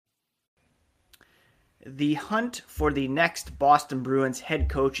The hunt for the next Boston Bruins head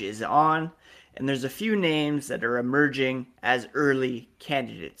coach is on, and there's a few names that are emerging as early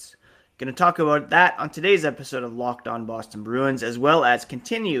candidates. Going to talk about that on today's episode of Locked On Boston Bruins, as well as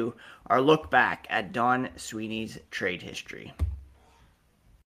continue our look back at Don Sweeney's trade history.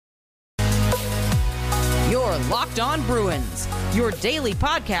 You're Locked On Bruins, your daily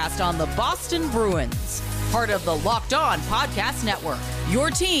podcast on the Boston Bruins. Part of the Locked On Podcast Network,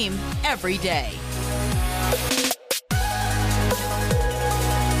 your team every day.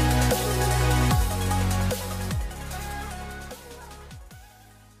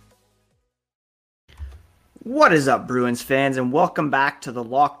 What is up, Bruins fans, and welcome back to the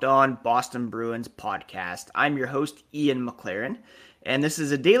Locked On Boston Bruins podcast. I'm your host, Ian McLaren, and this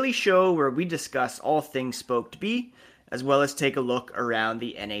is a daily show where we discuss all things Spoke to Be, as well as take a look around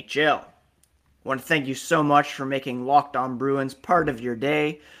the NHL. I want to thank you so much for making Locked On Bruins part of your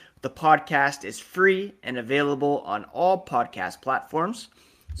day. The podcast is free and available on all podcast platforms,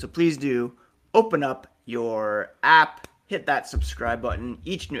 so please do open up your app, hit that subscribe button.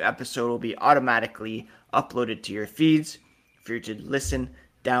 Each new episode will be automatically uploaded to your feeds for you to listen,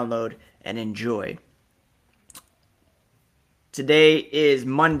 download, and enjoy. Today is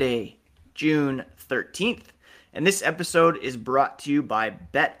Monday, June 13th, and this episode is brought to you by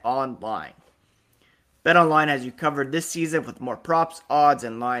BetOnline. BetOnline has you covered this season with more props, odds,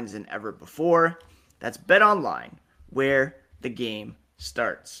 and lines than ever before. That's BetOnline, where the game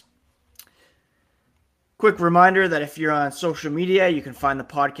starts. Quick reminder that if you're on social media, you can find the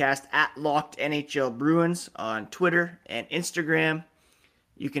podcast at Locked NHL Bruins on Twitter and Instagram.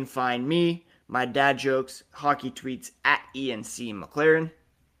 You can find me, my dad jokes, hockey tweets at Ian C. McLaren.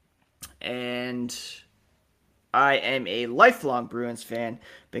 And I am a lifelong Bruins fan.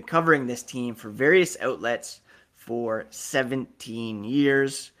 Been covering this team for various outlets for 17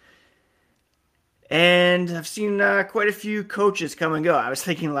 years. And I've seen quite a few coaches come and go. I was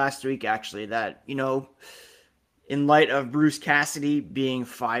thinking last week, actually, that, in light of Bruce Cassidy being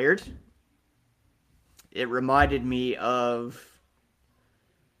fired, it reminded me of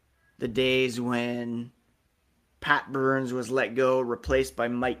the days when Pat Burns was let go, replaced by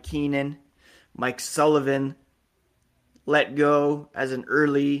Mike Keenan. Mike Sullivan let go as an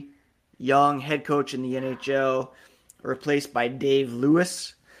early, young head coach in the NHL, replaced by Dave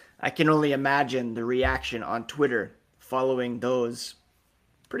Lewis. I can only imagine the reaction on Twitter following those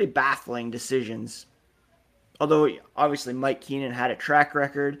pretty baffling decisions. Although, obviously, Mike Keenan had a track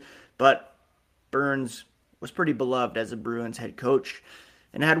record, but Burns was pretty beloved as a Bruins head coach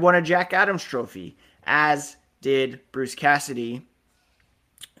and had won a Jack Adams trophy, as did Bruce Cassidy,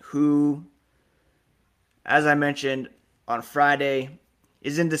 who, as I mentioned on Friday,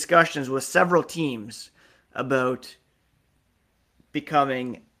 is in discussions with several teams about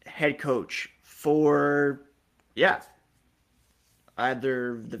becoming head coach for,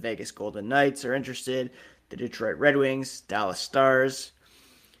 either the Vegas Golden Knights are interested, the Detroit Red Wings, Dallas Stars,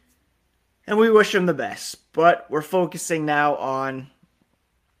 and we wish him the best. But we're focusing now on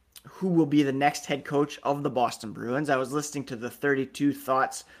who will be the next head coach of the Boston Bruins. I was listening to the 32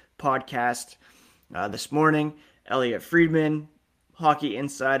 Thoughts podcast this morning. Elliot Friedman, Hockey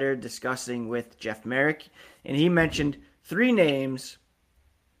Insider, discussing with Jeff Merrick, and he mentioned three names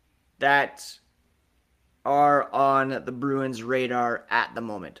that are on the Bruins' radar at the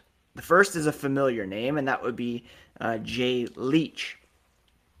moment. The first is a familiar name, and that would be Jay Leach.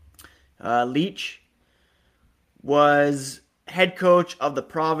 Leach was head coach of the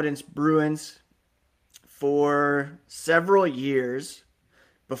Providence Bruins for several years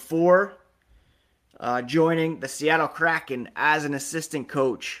before joining the Seattle Kraken as an assistant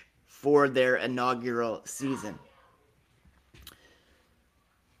coach for their inaugural season.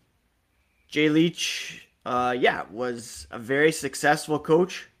 Jay Leach, was a very successful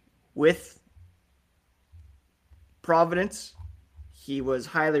coach with Providence. He was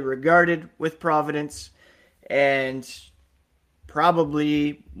highly regarded with Providence and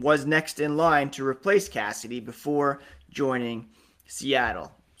probably was next in line to replace Cassidy before joining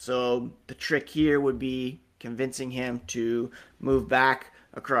Seattle. So the trick here would be convincing him to move back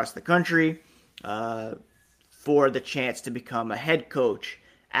across the country for the chance to become a head coach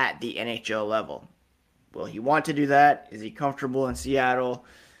at the NHL level. Will he want to do that? Is he comfortable in Seattle?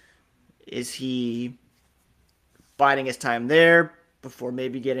 Is he biding his time there before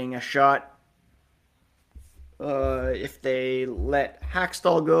maybe getting a shot if they let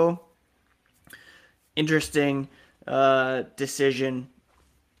Hackstall go? Interesting decision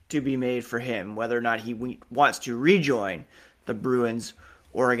to be made for him, whether or not he wants to rejoin the Bruins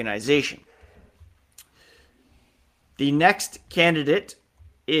organization. The next candidate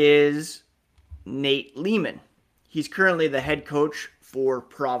is Nate Lehman. He's currently the head coach for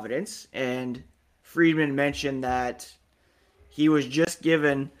Providence, and Friedman mentioned that he was just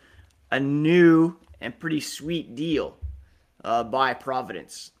given a new and pretty sweet deal by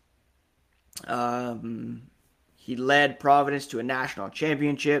Providence. He led Providence to a national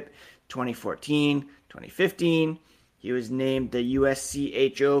championship 2014, 2015. He was named the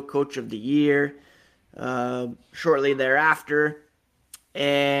USCHO Coach of the Year shortly thereafter.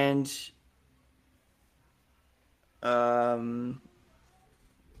 And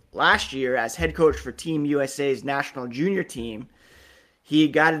last year, as head coach for Team USA's national junior team, he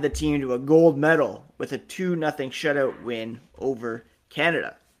guided the team to a gold medal with a 2-0 shutout win over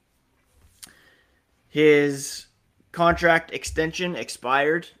Canada. His contract extension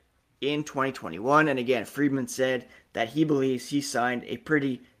expired in 2021, and again, Friedman said that he believes he signed a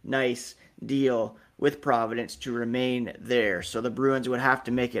pretty nice deal with Providence to remain there. So the Bruins would have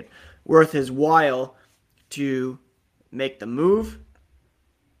to make it worth his while to make the move.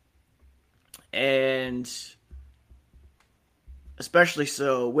 And especially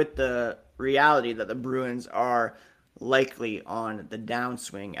so with the reality that the Bruins are likely on the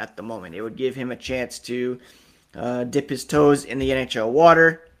downswing at the moment. It would give him a chance to dip his toes in the NHL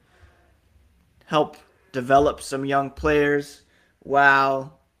water, help develop some young players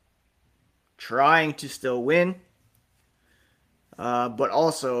while trying to still win, but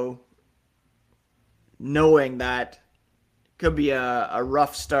also knowing that it could be a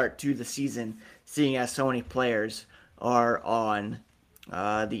rough start to the season, seeing as so many players are on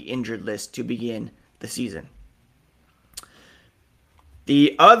the injured list to begin the season.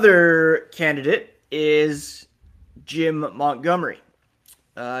 The other candidate is Jim Montgomery.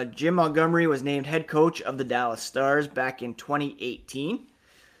 Jim Montgomery was named head coach of the Dallas Stars back in 2018.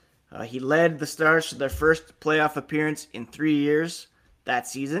 He led the Stars to their first playoff appearance in 3 years that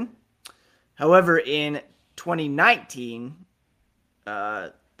season. However, in 2019,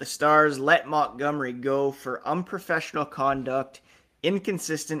 the Stars let Montgomery go for unprofessional conduct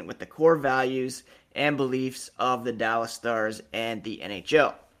inconsistent with the core values and beliefs of the Dallas Stars and the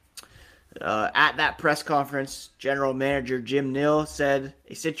NHL. At that press conference, General Manager Jim Nill said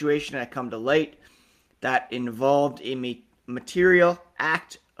a situation had come to light that involved a material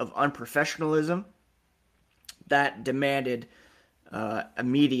act of unprofessionalism that demanded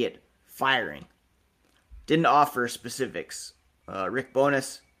immediate firing. Didn't offer specifics. Rick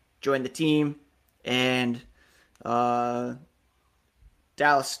Bowness joined the team, and Dallas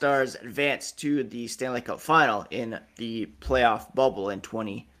Stars advanced to the Stanley Cup Final in the playoff bubble in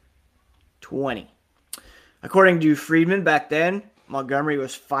 2020. According to Friedman, back then, Montgomery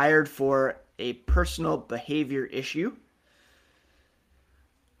was fired for a personal behavior issue.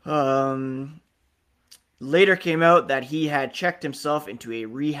 Later came out that he had checked himself into a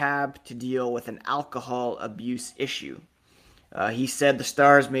rehab to deal with an alcohol abuse issue. He said the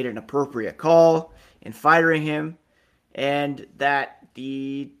Stars made an appropriate call in firing him, and that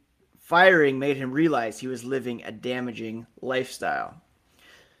the firing made him realize he was living a damaging lifestyle.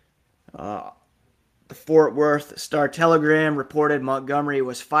 The Fort Worth Star-Telegram reported Montgomery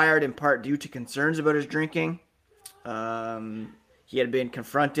was fired in part due to concerns about his drinking. He had been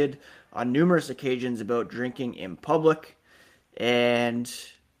confronted on numerous occasions about drinking in public, and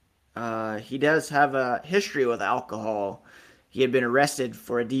he does have a history with alcohol. He had been arrested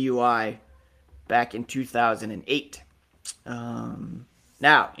for a DUI back in 2008.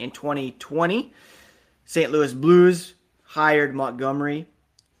 Now, in 2020, St. Louis Blues hired Montgomery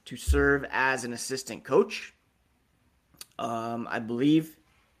to serve as an assistant coach. I believe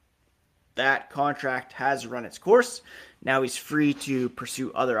that contract has run its course. Now he's free to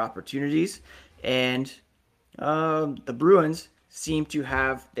pursue other opportunities, and the Bruins seem to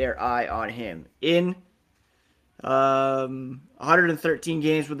have their eye on him. In 113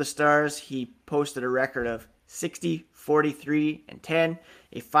 games with the Stars, he posted a record of 60, 43, and 10,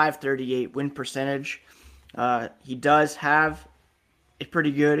 a .538 win percentage. He does have a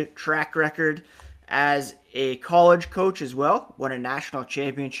pretty good track record as a college coach as well. Won a national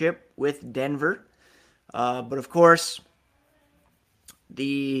championship with Denver. But of course,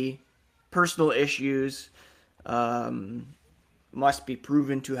 the personal issues must be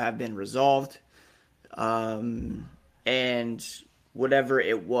proven to have been resolved. And whatever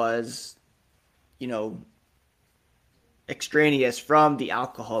it was, extraneous from the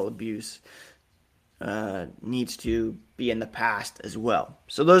alcohol abuse needs to be in the past as well.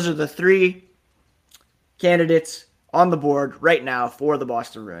 So those are the three candidates on the board right now for the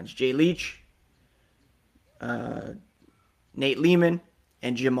Boston Bruins: Jay Leach, Nate Lehman,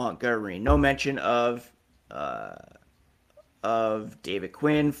 and Jim Montgomery. No mention of of David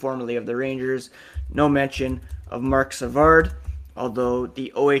Quinn, formerly of the Rangers. No mention of Marc Savard, although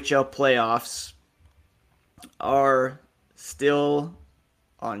the OHL playoffs are still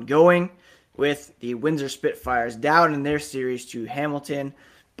ongoing, with the Windsor Spitfires down in their series to Hamilton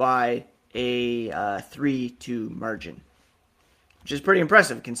by a 3-2 margin, which is pretty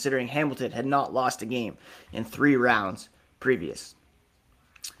impressive considering Hamilton had not lost a game in 3 rounds previous.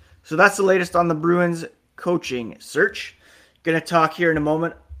 So that's the latest on the Bruins coaching search. Going to talk here in a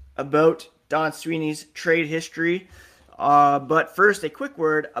moment about Don Sweeney's trade history, but first a quick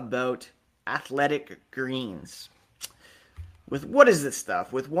word about Athletic Greens. What is this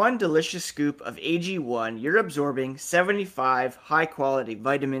stuff? With one delicious scoop of AG1, you're absorbing 75 high-quality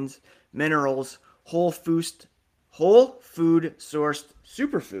vitamins, minerals, whole food sourced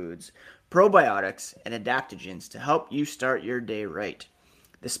superfoods, probiotics, and adaptogens to help you start your day right.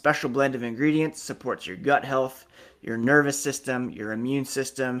 This special blend of ingredients supports your gut health, your nervous system, your immune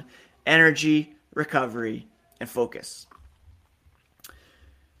system, energy, recovery, and focus.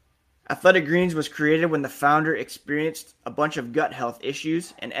 Athletic Greens was created when the founder experienced a bunch of gut health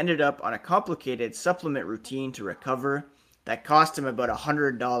issues and ended up on a complicated supplement routine to recover that cost him about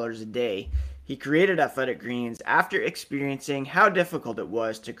 $100 a day. He created Athletic Greens after experiencing how difficult it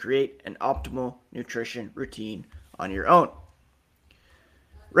was to create an optimal nutrition routine on your own.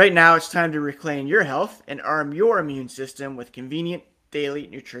 Right now, it's time to reclaim your health and arm your immune system with convenient daily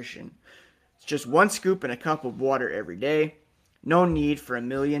nutrition. It's just 1 scoop in a cup of water every day. No need for a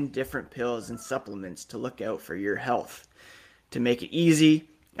million different pills and supplements to look out for your health. To make it easy,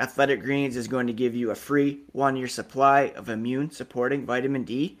 Athletic Greens is going to give you a free 1-year supply of immune-supporting vitamin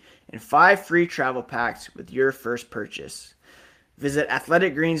D and 5 free travel packs with your first purchase. Visit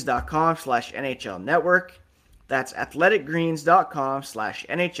athleticgreens.com/NHL Network. That's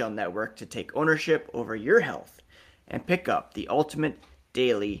athleticgreens.com/NHL Network to take ownership over your health and pick up the ultimate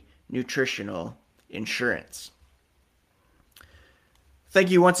daily nutritional insurance. Thank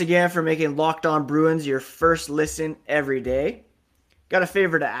you once again for making Locked On Bruins your first listen every day. Got a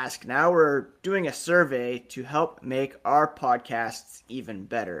favor to ask now. We're doing a survey to help make our podcasts even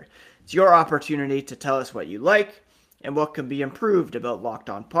better. It's your opportunity to tell us what you like and what can be improved about Locked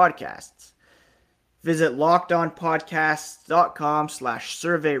On Podcasts. Visit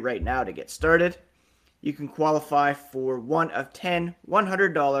lockedonpodcasts.com/survey right now to get started. You can qualify for one of 10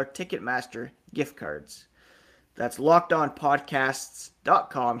 $100 Ticketmaster gift cards. That's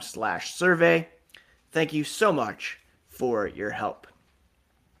lockedonpodcasts.com/survey. Thank you so much for your help.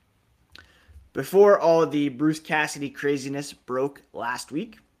 Before all the Bruce Cassidy craziness broke last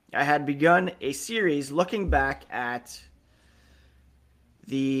week, I had begun a series looking back at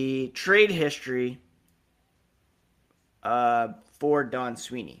the trade history for Don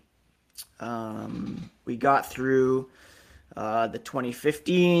Sweeney. We got through the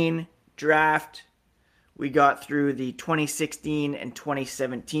 2015 draft. We got through the 2016 and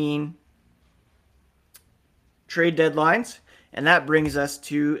 2017 trade deadlines, and that brings us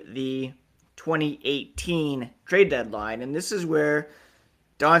to the 2018 trade deadline. And this is where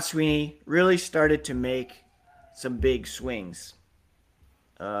Don Sweeney really started to make some big swings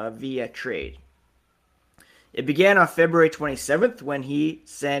via trade. It began on February 27th when he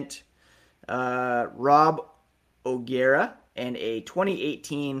sent Rob O'Gara and a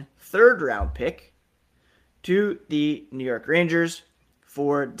 2018 third-round pick to the New York Rangers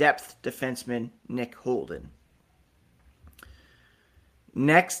for depth defenseman Nick Holden.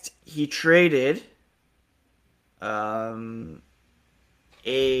 Next, he traded a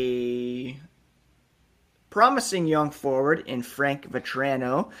promising young forward in Frank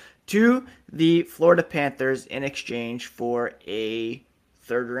Vatrano to the Florida Panthers in exchange for a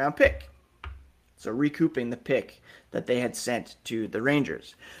third-round pick. So recouping the pick that they had sent to the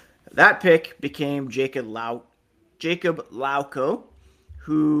Rangers. That pick became Jacob Lauko,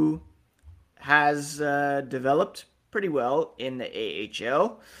 who has developed pretty well in the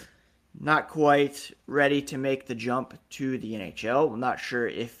AHL. Not quite ready to make the jump to the NHL. I'm not sure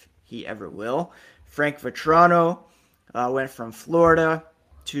if he ever will. Frank Vatrano went from Florida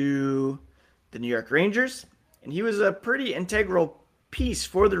to the New York Rangers, and he was a pretty integral piece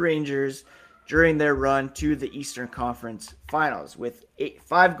for the Rangers during their run to the Eastern Conference Finals with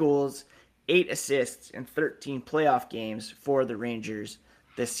 5 goals, 8 assists, and 13 playoff games for the Rangers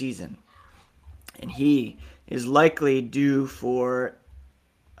this season. And he is likely due for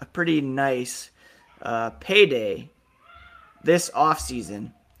a pretty nice payday this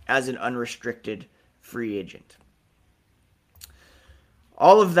offseason as an unrestricted free agent.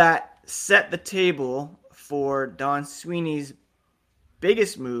 All of that set the table for Don Sweeney's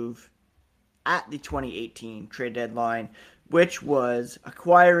biggest move at the 2018 trade deadline, which was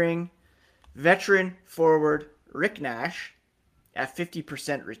acquiring veteran forward Rick Nash at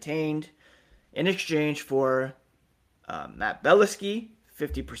 50% retained in exchange for Matt Beleskey,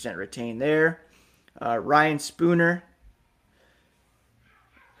 50% retained there. Ryan Spooner,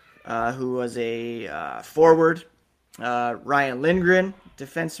 who was a forward. Ryan Lindgren,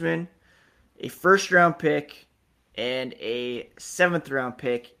 defenseman. A first-round pick and a 7th-round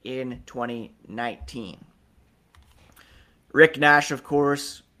pick in 2019. Rick Nash, of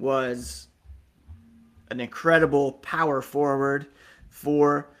course, was an incredible power forward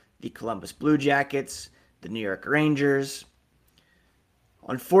for the Columbus Blue Jackets, the New York Rangers.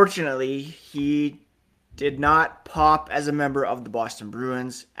 Unfortunately, he did not pop as a member of the Boston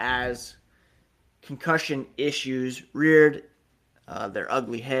Bruins as concussion issues reared their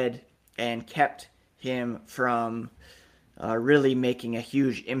ugly head and kept him from really making a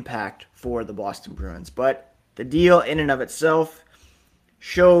huge impact for the Boston Bruins. But the deal in and of itself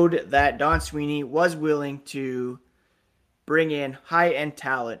showed that Don Sweeney was willing to bring in high-end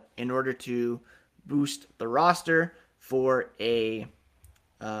talent in order to boost the roster for a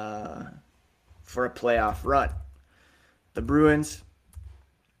playoff run. The Bruins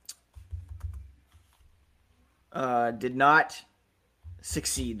did not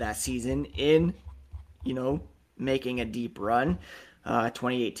succeed that season in, making a deep run.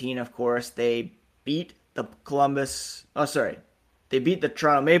 2018, of course, they beat the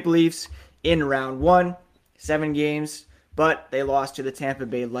Toronto Maple Leafs in round 1, 7 games, but they lost to the Tampa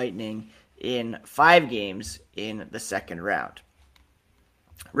Bay Lightning in 5 games in the second round.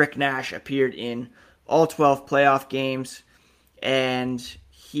 Rick Nash appeared in all 12 playoff games, and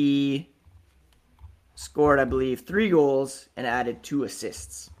he scored, I believe, 3 goals and added 2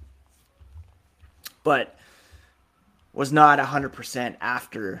 assists, but was not 100%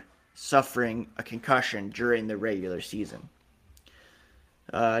 after suffering a concussion during the regular season.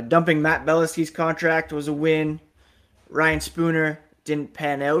 Dumping Matt Beleskey's contract was a win. Ryan Spooner didn't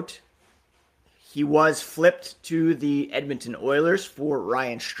pan out. He was flipped to the Edmonton Oilers for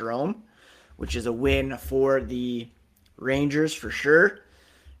Ryan Strome, which is a win for the Rangers for sure.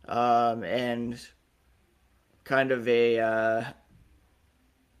 And kind of a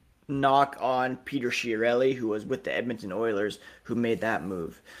knock on Peter Chiarelli, who was with the Edmonton Oilers, who made that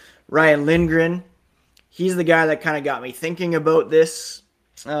move. Ryan Lindgren, he's the guy that kind of got me thinking about this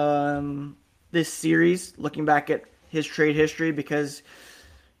series, looking back at his trade history, because,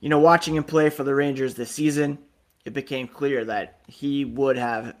 watching him play for the Rangers this season, it became clear that he would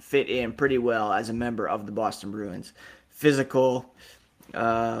have fit in pretty well as a member of the Boston Bruins. Physical,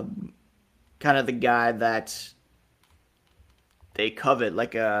 kind of the guy that they covet,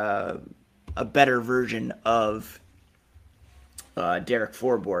 like a better version of Derek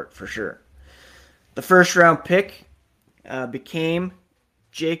Forbort for sure. The first round pick became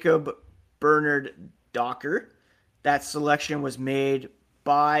Jacob Bernard Docker. That selection was made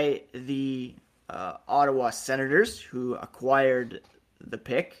by the Ottawa Senators, who acquired the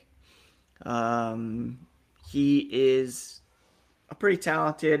pick. He is a pretty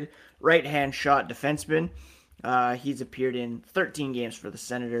talented right-hand shot defenseman. He's appeared in 13 games for the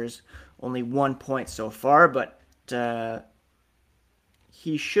Senators, only 1 point so far, but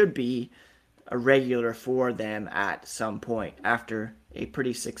he should be a regular for them at some point after a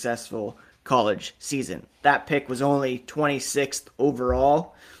pretty successful college season. That pick was only 26th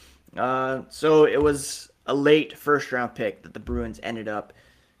overall, so it was a late first-round pick that the Bruins ended up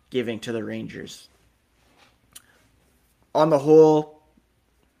giving to the Rangers. On the whole,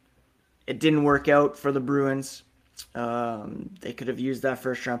 it didn't work out for the Bruins. They could have used that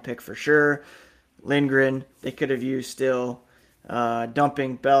first-round pick for sure. Lindgren, they could have used still.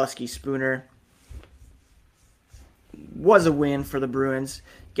 Dumping Beleskey Spooner was a win for the Bruins.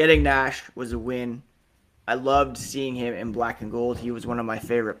 Getting Nash was a win. I loved seeing him in black and gold. He was one of my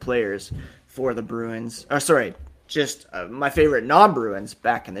favorite players for the Bruins. My favorite non-Bruins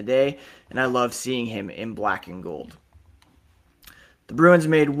back in the day, and I loved seeing him in black and gold. The Bruins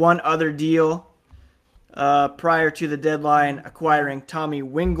made one other deal prior to the deadline, acquiring Tommy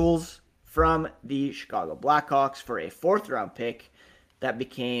Wingels from the Chicago Blackhawks for a 4th-round pick that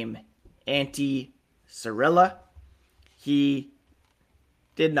became Antti Sarella. He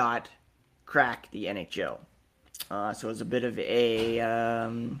did not crack the NHL. So it was a bit of a...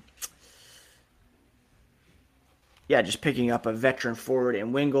 just picking up a veteran forward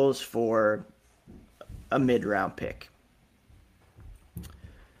in Wingels for a mid-round pick.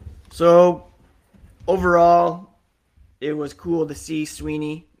 So, overall, it was cool to see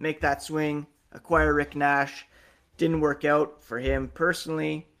Sweeney make that swing, acquire Rick Nash. Didn't work out for him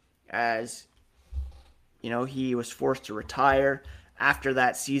personally, as he was forced to retire after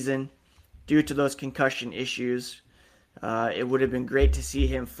that season due to those concussion issues. It would have been great to see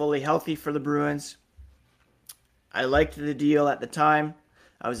him fully healthy for the Bruins. I liked the deal at the time.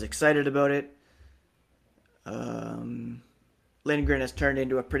 I was excited about it. Lindgren has turned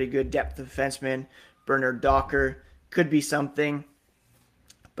into a pretty good depth defenseman. Bernard Docker could be something.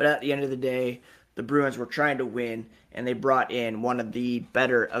 But at the end of the day, the Bruins were trying to win, and they brought in one of the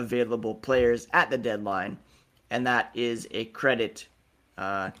better available players at the deadline, and that is a credit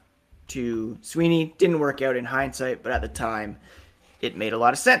to Sweeney. Didn't work out in hindsight, but at the time, it made a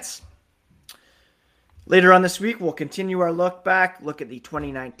lot of sense. Later on this week, we'll continue our look back, look at the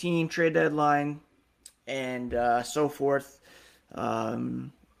 2019 trade deadline, and so forth. I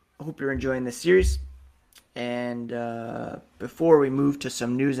hope you're enjoying this series. And before we move to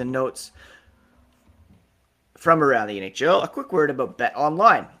some news and notes from around the NHL, a quick word about Bet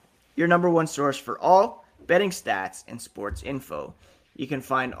Online, your number one source for all betting stats and sports info. You can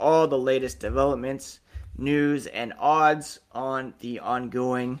find all the latest developments, news, and odds on the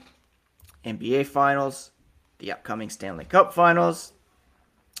ongoing NBA Finals, the upcoming Stanley Cup Finals,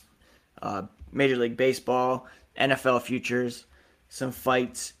 Major League Baseball, NFL futures, some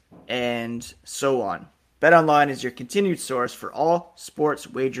fights, and so on. BetOnline is your continued source for all sports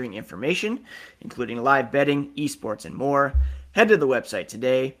wagering information, including live betting, esports, and more. Head to the website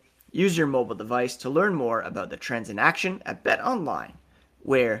today. Use your mobile device to learn more about the trends in action at BetOnline,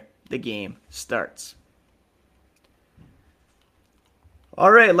 where the game starts.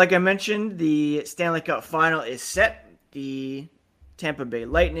 All right, like I mentioned, the Stanley Cup Final is set. The Tampa Bay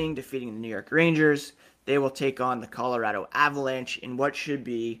Lightning defeating the New York Rangers. They will take on the Colorado Avalanche in what should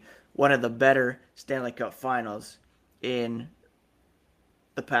be one of the better Stanley Cup Finals in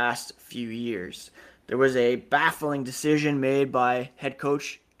the past few years. There was a baffling decision made by head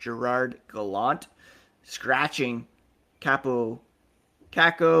coach Gerard Gallant, scratching Kaapo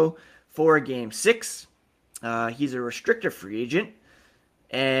Kakko for Game 6. He's a restricted free agent,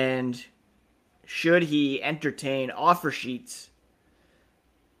 and should he entertain offer sheets,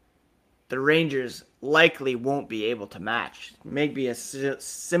 the Rangers likely won't be able to match. Maybe a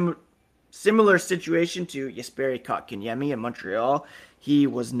similar situation to Jesperi Kotkaniemi in Montreal. He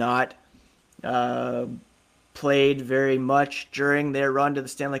was not played very much during their run to the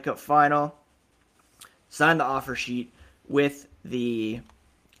Stanley Cup Final. Signed the offer sheet with the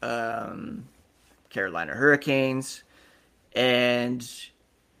Carolina Hurricanes, and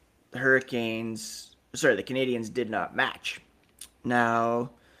the Canadians did not match.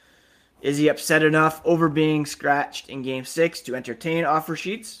 Now, is he upset enough over being scratched in Game 6 to entertain offer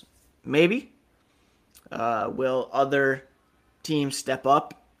sheets? Maybe. Will other teams step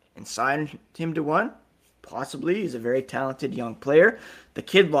up and sign him to one? Possibly. He's a very talented young player. The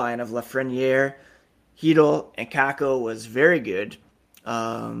kid line of Lafreniere, Hedl, and Kakko was very good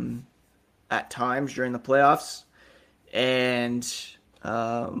at times during the playoffs. And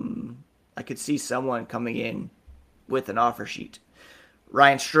I could see someone coming in with an offer sheet.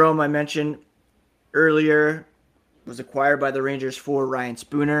 Ryan Strome, I mentioned earlier, was acquired by the Rangers for Ryan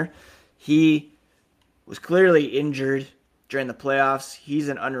Spooner. He was clearly injured during the playoffs. He's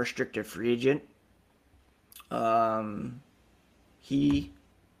an unrestricted free agent. He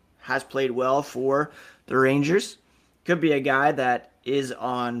has played well for the Rangers. Could be a guy that is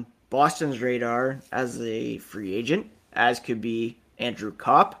on Boston's radar as a free agent, as could be Andrew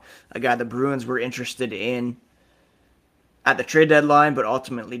Kopp, a guy the Bruins were interested in at the trade deadline, but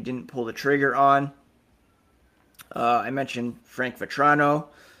ultimately didn't pull the trigger on. I mentioned Frank Vetrano.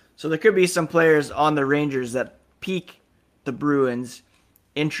 So there could be some players on the Rangers that pique the Bruins'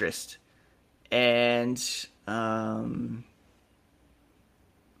 interest. And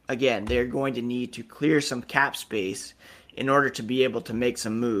again, they're going to need to clear some cap space in order to be able to make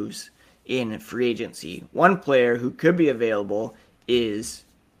some moves in free agency. One player who could be available is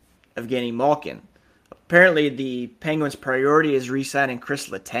Evgeny Malkin. Apparently, the Penguins' priority is re-signing Chris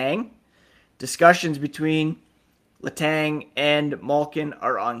Letang. Discussions between Letang and Malkin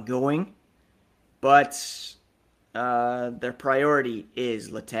are ongoing, but their priority is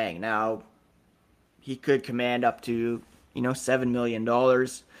Letang. Now, he could command up to, $7 million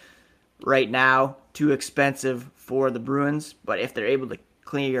right now. Too expensive for the Bruins, but if they're able to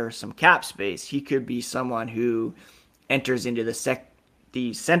clear some cap space, he could be someone who enters into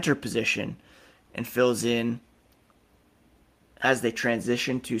the center position and fills in as they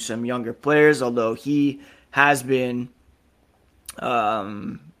transition to some younger players, although he has been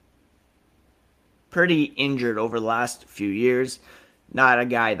pretty injured over the last few years. Not a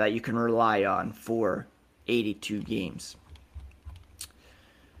guy that you can rely on for 82 games.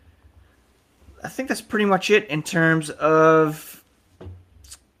 I think that's pretty much it in terms of...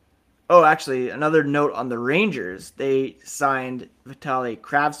 Oh, actually, another note on the Rangers. They signed Vitaly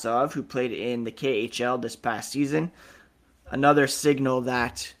Kravtsov, who played in the KHL this past season. Another signal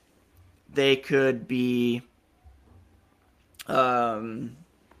that they could be,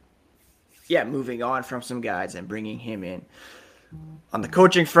 moving on from some guys and bringing him in. On the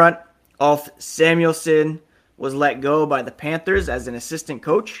coaching front, Ulf Samuelsson was let go by the Panthers as an assistant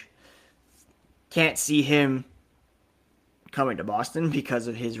coach. Can't see him coming to Boston because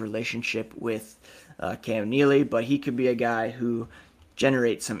of his relationship with Cam Neely, but he could be a guy who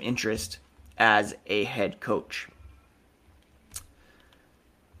generates some interest as a head coach.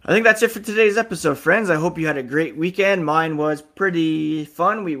 I think that's it for today's episode, friends. I hope you had a great weekend. Mine was pretty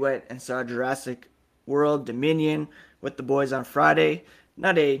fun. We went and saw Jurassic World Dominion with the boys on Friday.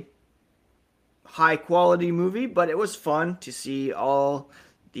 Not a high-quality movie, but it was fun to see all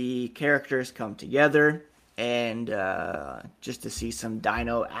the characters come together and just to see some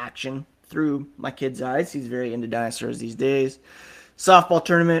dino action through my kid's eyes. He's very into dinosaurs these days. Softball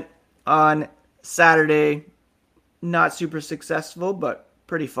tournament on Saturday. Not super successful, but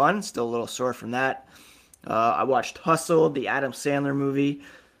pretty fun. Still a little sore from that. I watched Hustle, the Adam Sandler movie,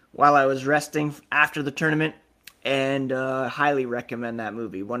 while I was resting after the tournament, and highly recommend that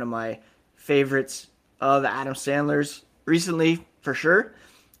movie. One of my favorites of Adam Sandler's recently, for sure,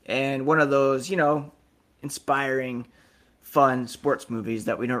 and one of those, inspiring, fun sports movies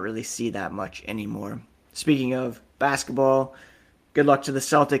that we don't really see that much anymore. Speaking of basketball, good luck to the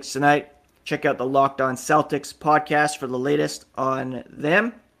Celtics tonight. Check out the Locked On Celtics podcast for the latest on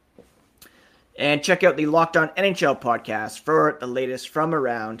them. And check out the Locked On NHL podcast for the latest from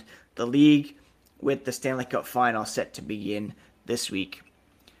around the league, with the Stanley Cup Final set to begin this week.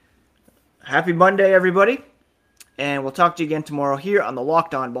 Happy Monday, everybody. And we'll talk to you again tomorrow here on the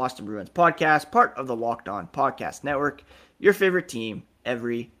Locked On Boston Bruins podcast, part of the Locked On Podcast Network, your favorite team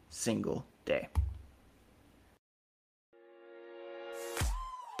every single day.